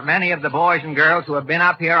proud of many of the boys and girls who have been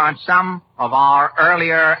up here on some of our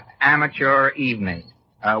earlier amateur evenings.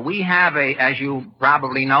 We have as you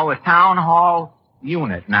probably know, a town hall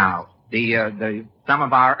unit now. Some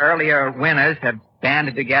of our earlier winners have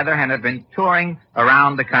banded together and have been touring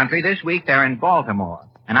around the country. This week they're in Baltimore.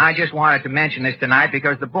 And I just wanted to mention this tonight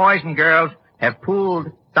because the boys and girls have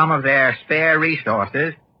pooled some of their spare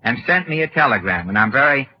resources and sent me a telegram. And I'm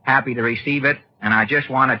very happy to receive it. And I just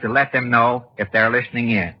wanted to let them know if they're listening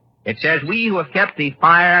in. It says, we who have kept the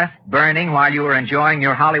fire burning while you were enjoying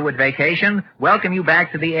your Hollywood vacation welcome you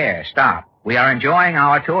back to the air. Stop. We are enjoying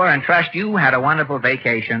our tour and trust you had a wonderful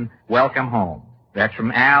vacation. Welcome home. That's from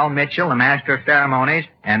Al Mitchell, the Master of Ceremonies,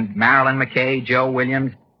 and Marilyn McKay, Joe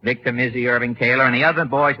Williams, Victor Mizzy, Irving Taylor, and the other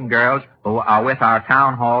boys and girls who are with our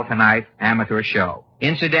Town Hall Tonight amateur show.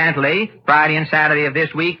 Incidentally, Friday and Saturday of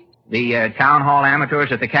this week, the Town Hall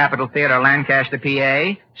Amateurs at the Capitol Theater, Lancaster,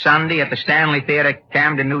 PA. Sunday at the Stanley Theater,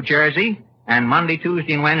 Camden, New Jersey. And Monday,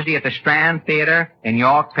 Tuesday, and Wednesday at the Strand Theater in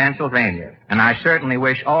York, Pennsylvania. And I certainly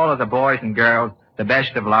wish all of the boys and girls the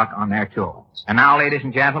best of luck on their tour. And now, ladies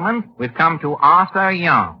and gentlemen, we've come to Arthur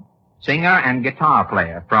Young, singer and guitar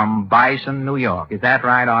player from Bison, New York. Is that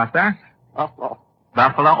right, Arthur? Buffalo.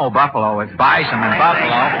 Buffalo? Oh, Buffalo. It's Bison and Buffalo.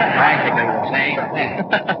 Practically the same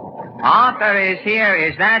thing. Arthur is here.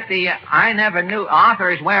 Is that I never knew. Arthur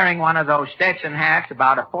is wearing one of those Stetson hats,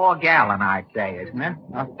 about a 4-gallon, I'd say, isn't it?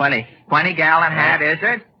 20-gallon hat, is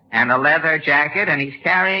it? And a leather jacket, and he's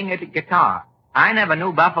carrying a guitar. I never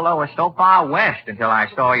knew Buffalo was so far west until I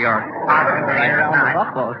saw your... Right around the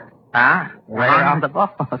Buffalo. Huh? Right around the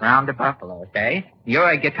Buffalo. Around the Buffalo, okay. You're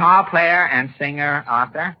a guitar player and singer,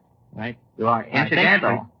 Arthur? Right. You are,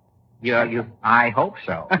 incidentally. I hope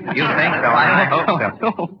so. You think so? I hope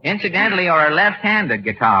so. Incidentally, you're a left-handed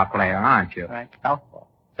guitar player, aren't you? Right. Southpaw.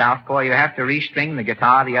 Southpaw, you have to restring the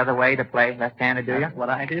guitar the other way to play left-handed, do you? That's what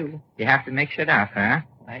I do. You have to mix it up, huh?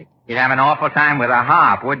 Right. You'd have an awful time with a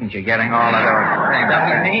harp, wouldn't you, getting all of those strings?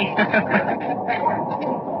 Dummy me.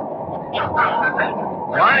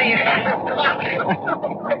 What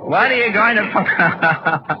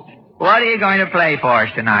are you going to play for us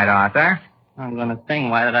tonight, Arthur? I'm going to sing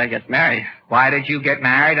Why Did I Get Married? Why did you get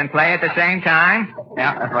married and play at the same time?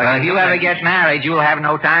 Yeah, that's Well, if you ever get married, you'll have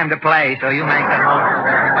no time to play, so you make the most of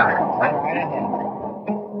it.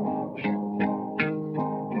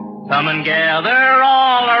 Come and gather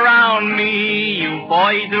all around me, you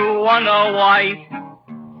boys who wonder why.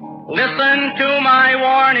 Listen to my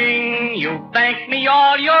warning, you thank me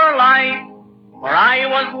all your life. For I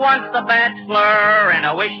was once a bachelor, and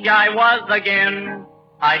I wish I was again.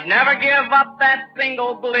 I'd never give up that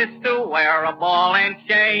single bliss to wear a ball and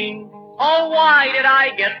chain. Oh, why did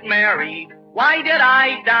I get married? Why did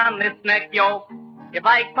I don this neck yoke? If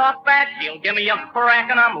I talk back, she'll give me a crack,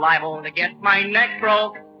 and I'm liable to get my neck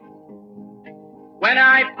broke. When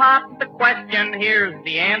I pop the question, here's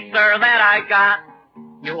the answer that I got.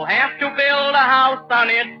 You'll have to build a house on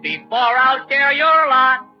it before I'll share your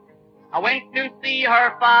lot. I went to see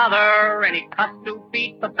her father, and he cussed to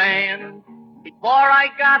beat the band. Before I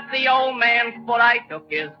got the old man's foot, I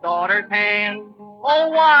took his daughter's hand. Oh,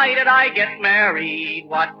 why did I get married?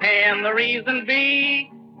 What can the reason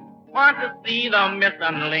be? Want to see the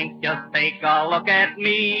missing link? Just take a look at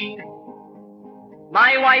me.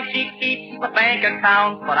 My wife, she keeps the bank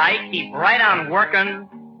account, but I keep right on working.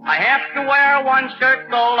 I have to wear one shirt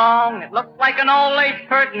so long, it looks like an old lace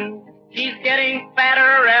curtain. She's getting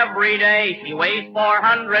fatter every day, she weighs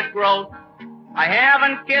 400 gross. I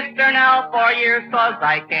haven't kissed her now for years, 'cause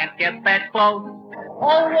I can't get that close.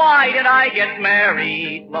 Oh, why did I get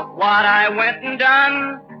married? Look what I went and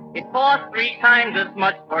done. It cost 3 times as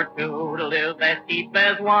much for 2 to live as cheap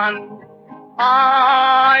as 1.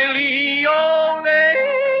 Ole, ole,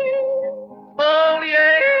 ole, ole,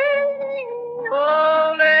 ole,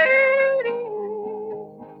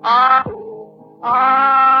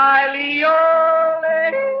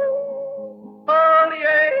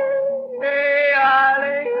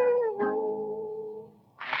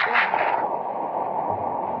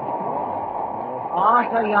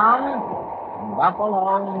 Arthur Young,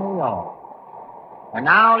 Buffalo, New York. And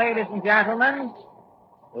now, ladies and gentlemen,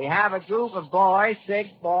 we have a group of boys, 6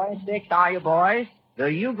 are you boys? The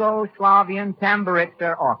Yugoslavian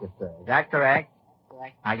Tamburica Orchestra. Is that correct?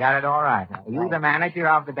 Correct. I got it all right. Are you the manager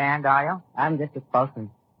of the band, are you? I'm just a spokesman.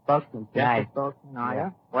 Spokesman. Just Right. a spokesman, are Yeah.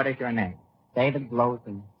 you? What is your name? David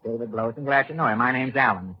Blowson. David Blowson. Glad to know you. My name's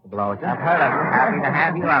Alan, Mr. Blowson. I've heard of you. Happy to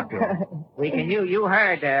have you up here. You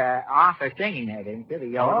heard Arthur singing there, didn't you? The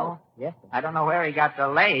yodel? Yes, sir. I don't know where he got the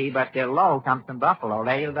lay, but the low comes from Buffalo.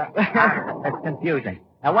 That's confusing.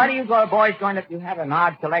 Now, what are you boys going to... You have an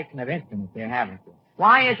odd collection of instruments here, haven't you?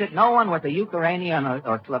 Why is it no one with a Ukrainian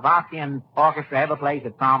or Slovakian orchestra ever plays a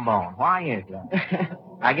trombone? Why is that?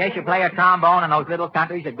 I guess you play a trombone in those little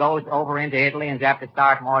countries that goes over into Italy and you have to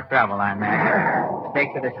start more trouble, I imagine.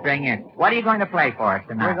 Stick to the string in. What are you going to play for us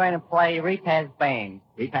tonight? We're going to play Rita's Band.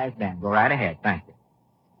 Rita's Band. Go right ahead. Thank you.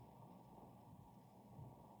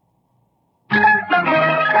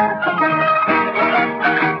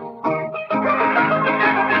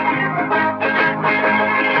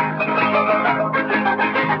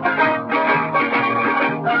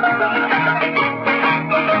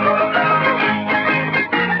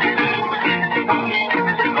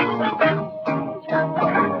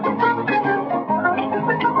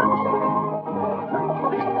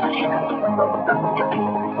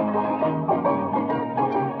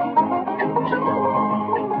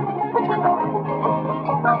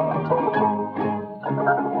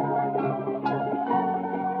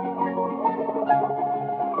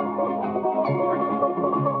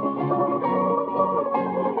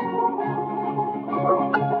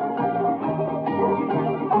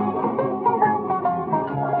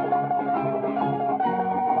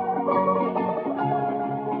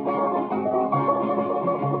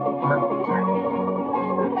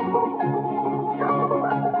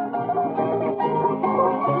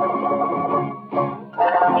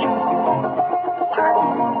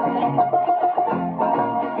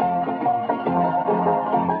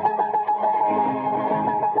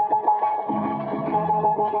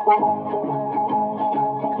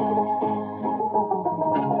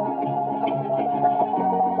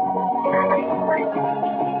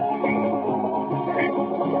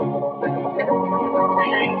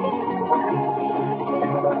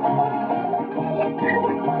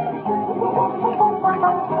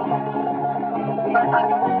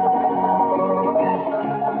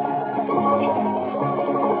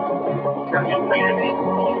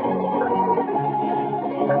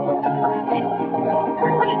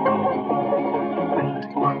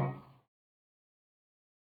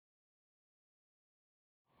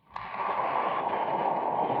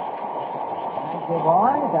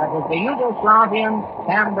 Boys, that was the Yugoslavian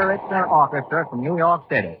Tamburica Orchestra from New York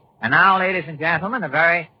City. And now, ladies and gentlemen, a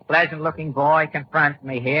very pleasant-looking boy confronts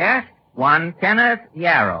me here. One Kenneth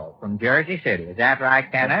Yarrow from Jersey City. Is that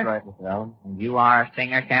right, Kenneth? That's right, Mr. Allen. And you are a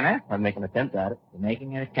singer, Kenneth? I'm making an attempt at it. You're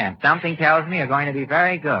making an attempt. Something tells me you're going to be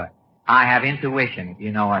very good. I have intuition, if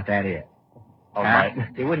you know what that is. All right.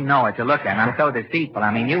 You wouldn't know it to look at. I'm so deceitful.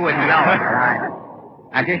 I mean, you wouldn't know it.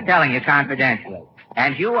 I'm just telling you confidentially.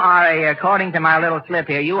 And you are, according to my little slip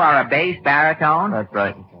here, you are a bass baritone? That's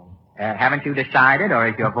right. Haven't you decided, or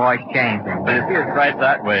is your voice changing? But you see, it's right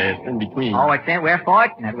that way. It's in between. Oh, we're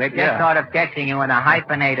fortunate. We're just sort of catching you in a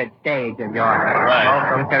hyphenated stage of your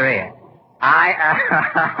vocal career.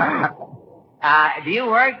 Do you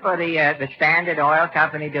work for the Standard Oil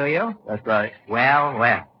Company, do you? That's right. Well.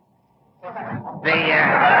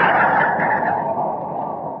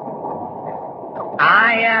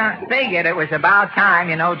 I figured it was about time.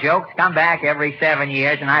 You know, jokes come back every 7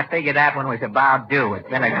 years, and I figured that one was about due. It's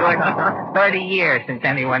been a good 30 years since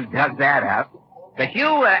anyone dug that up. But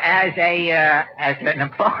you, as an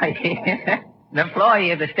employee, an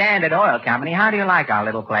employee of the Standard Oil Company, how do you like our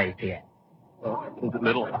little place here? Is it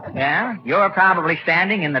little? Yeah? You're probably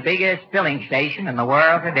standing in the biggest filling station in the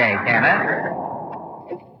world today, Kenneth.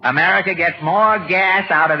 America gets more gas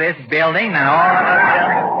out of this building than all of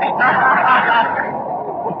us.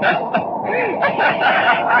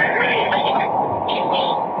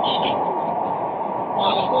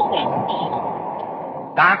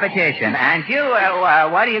 Competition. And you,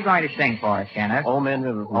 what are you going to sing for us, Kenneth? Old Man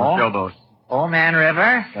River from the Showboat. Old Man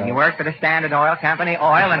River? And you work for the Standard Oil Company?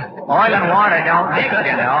 Oil and water don't mix,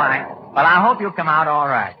 you know. Well, I hope you'll come out all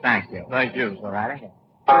right. Thank you. Thank you. All right ahead.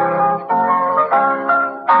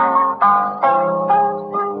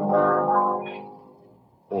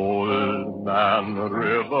 Old Man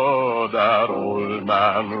River, that old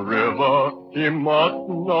man River, he must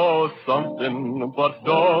know something, but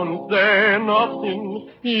don't say nothing.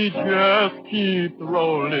 He just keeps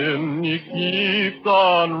rolling, he keeps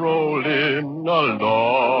on rolling along.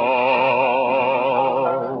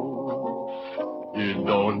 He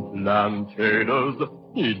don't plant taters,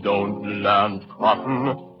 he don't plant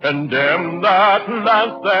cotton, and them that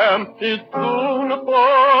plants them is soon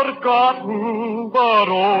forgotten. But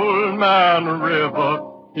old man River,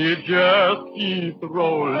 he just keeps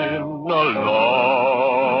rolling along.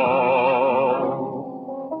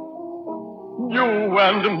 You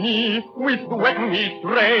and me, we sweat me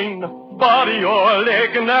strain, body all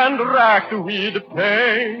aching and racked with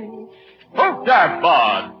pain. Oh, that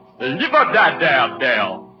bud, leave out that there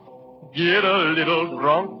bell. Get a little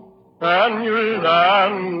drunk, and you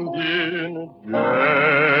land in jail.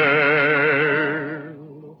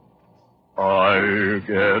 I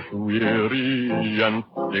get weary and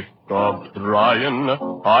sick of trying.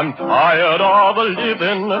 I'm tired of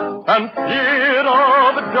living and scared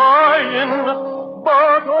of dying.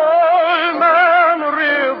 But old man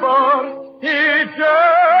River, he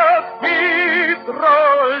just keeps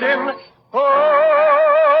rolling along.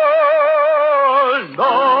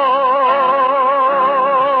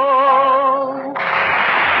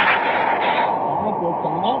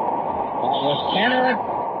 Kenneth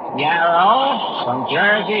Yarrow from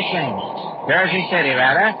Jersey City,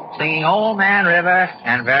 singing Old Man River,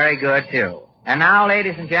 and very good, too. And now,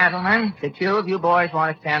 ladies and gentlemen, the two of you boys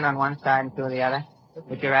want to stand on one side and two on the other?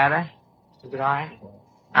 Would you rather? Is it all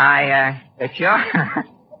right? It's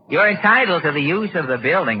you're entitled to the use of the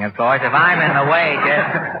building, of course. If I'm in the way,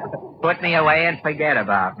 just put me away and forget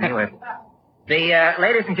about me.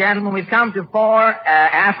 Ladies and gentlemen, we've come to four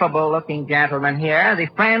affable-looking gentlemen here. The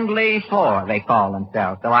Friendly Four, they call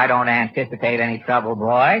themselves, so I don't anticipate any trouble,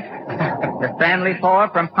 boys. The Friendly Four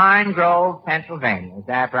from Pine Grove, Pennsylvania. Is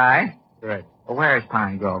that right? Right. Well, where is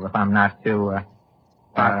Pine Grove, if I'm not too...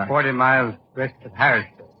 40 miles west of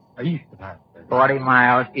Harrisburg. East of Harrisburg. 40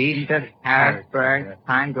 miles east of Harrisburg,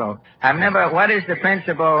 Pine Grove. What is the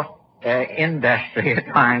principal... industry at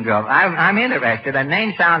Pine Grove? I'm interested. The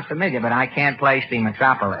name sounds familiar, but I can't place the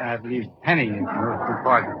metropolis. I believe tanning is the most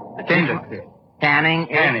important industry. Tanning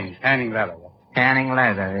leather. Tanning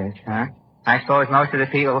leather is, huh? I suppose most of the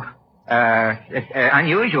people, it's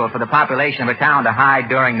unusual for the population of a town to hide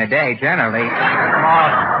during the day, generally.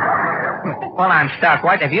 Well, I'm stuck.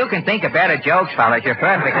 What? If you can think of better jokes, fellas, you're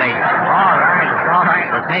perfectly all right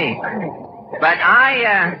with me. But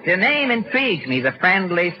the name intrigues me, the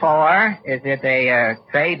Friendly Four. Is it a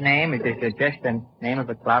trade name? Is it just the name of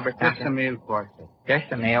a club or something? Just a meal quartet.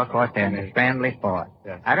 Just a male quartet, the Friendly Four.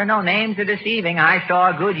 Yes. I don't know, names are deceiving. I saw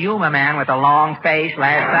a good humor man with a long face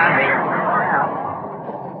last Sunday.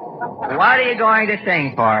 What are you going to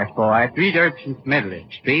sing for us, boy? Street Urchins Medley.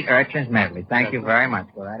 Street Urchins Medley. Thank you very much.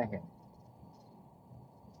 Go right ahead.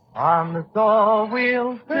 On the store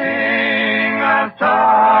we'll sing a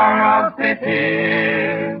song of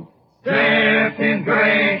cities, cities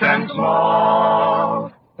great and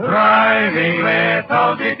small, thriving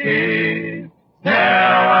little cities,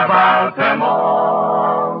 tell about them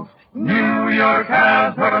all. New York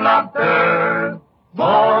has her lobsters,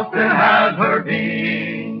 Boston has her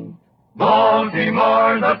beans,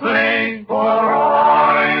 Baltimore's a place for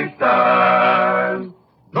oysters,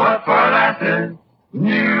 but for lasses,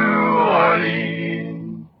 New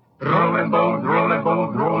Orleans. Rolling bones, roll 'em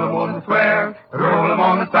on the square, roll 'em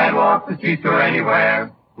on the sidewalk, the streets, or anywhere.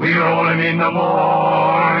 We roll 'em in the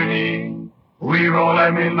morning, we roll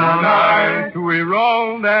 'em in the night, we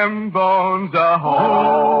roll them bones the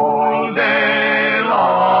whole day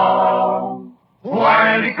long.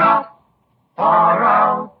 While the cops are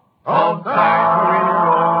out of sight, we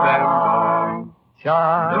roll them bones.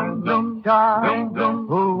 Shine, shine,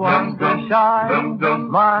 who wants to shine?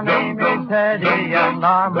 My name is Teddy and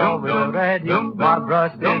I'm always ready. My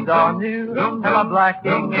brush is on you and my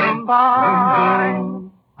blacking is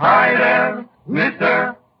fine. Hi there,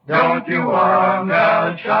 mister, don't you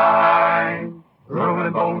wanna shine?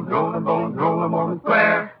 Rolling bones, roll 'em on the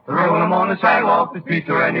square, roll 'em on the sidewalk, the streets,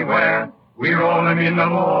 or anywhere. We roll 'em in the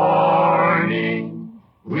morning.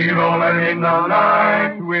 We roll 'em in the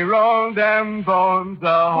night, we roll them bones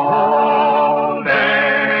the whole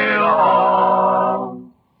day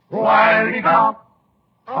long. While the cops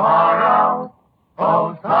are out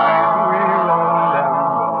of sight, we roll them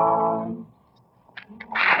bones.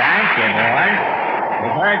 Thank you, boys. We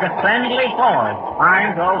heard the Friendly Four,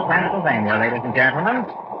 Pine Grove, Pennsylvania, ladies and gentlemen.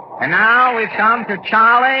 And now we've come to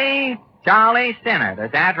Charlie Sinnott.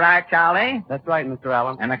 Is that right, Charlie? That's right, Mr.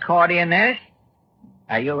 Allen. An accordionist?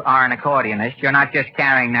 You are an accordionist. You're not just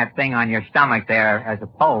carrying that thing on your stomach there as a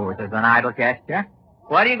pose, as an idle gesture.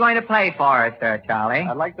 What are you going to play for us, Charlie?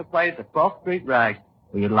 I'd like to play the 12th Street Rag.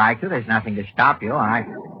 Well, you'd like to. There's nothing to stop you. All right.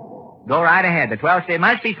 Go right ahead. The 12th Street. It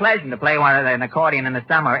must be pleasant to play an accordion in the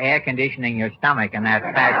summer, air conditioning your stomach in that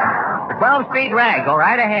fashion. The 12th Street Rag. Go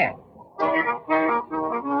right ahead.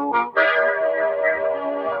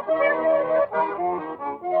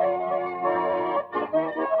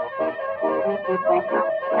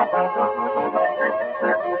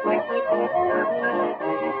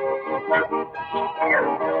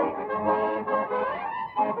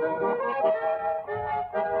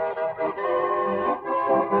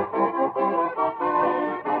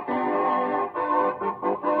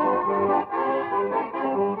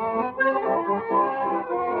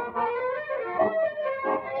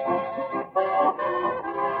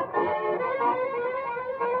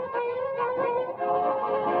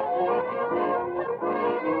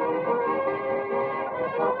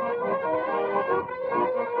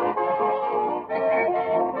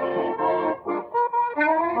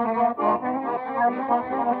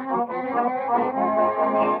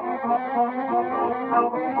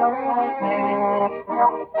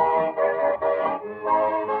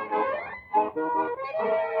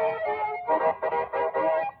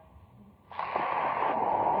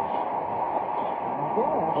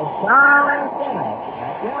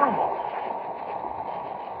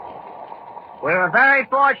 We were very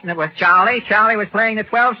fortunate with Charlie. Charlie was playing the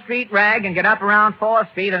 12th Street Rag and got up around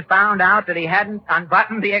 4th Street and found out that he hadn't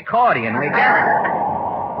unbuttoned the accordion. We just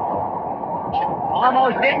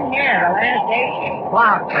almost didn't hear the last 8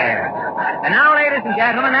 clock there. And now, ladies and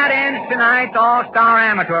gentlemen, that ends tonight's All-Star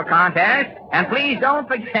Amateur Contest. And please don't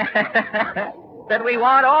forget that we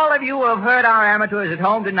want all of you who have heard our amateurs at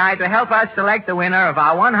home tonight to help us select the winner of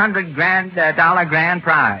our $100 grand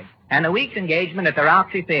prize and the week's engagement at the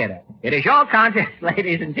Roxy Theater. It is your contest,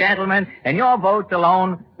 ladies and gentlemen, and your votes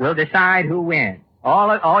alone will decide who wins.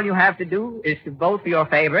 All you have to do is to vote for your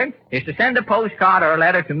favorite, is to send a postcard or a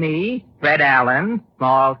letter to me, Fred Allen,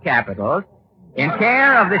 small capitals, in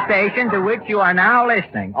care of the station to which you are now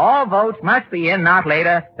listening. All votes must be in not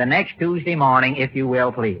later than next Tuesday morning, if you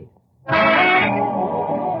will, please.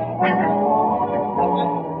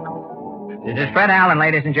 This is Fred Allen,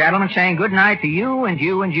 ladies and gentlemen, saying good night to you and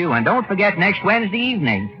you and you. And don't forget, next Wednesday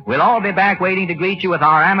evening, we'll all be back waiting to greet you with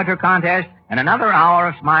our amateur contest and another hour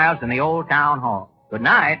of smiles in the old town hall. Good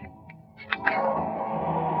night.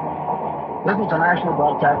 This is the National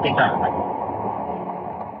Broadcasting Company.